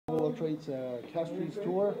infiltrates Castries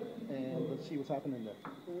tour, and let's see what's happening there.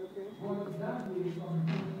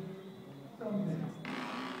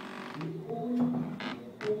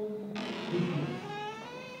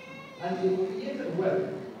 And they created wealth.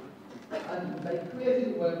 And by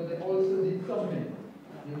creating wealth, they also did something.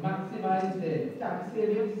 They maximized their tax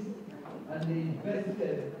savings, and they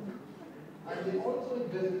invested. And they also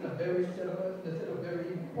invested in a set of very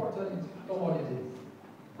important commodities: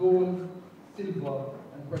 gold, silver,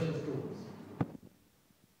 and precious stones.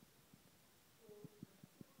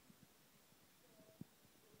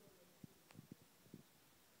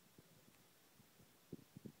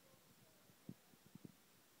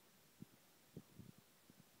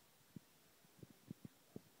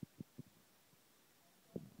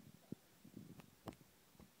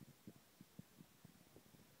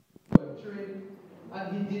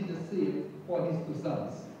 And he did the same for his two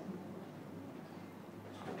sons.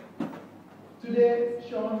 Today,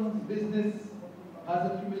 Sean's business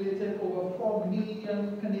has accumulated over $4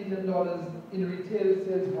 million Canadian dollars in retail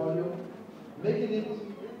sales volume, making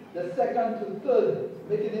it the second to third,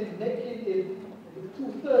 making it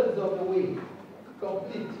two-thirds of the way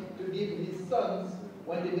complete to give his sons,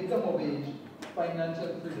 when they become of age,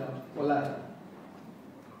 financial freedom for life.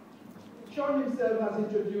 Sean himself has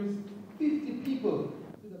introduced 50 people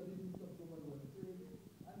to the business of global trade,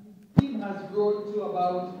 and his team has grown to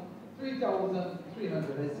about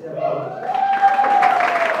 3,300. I say about.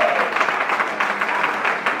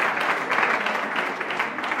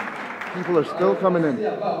 People are still coming in. I say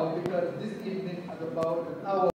about because this evening at about an hour.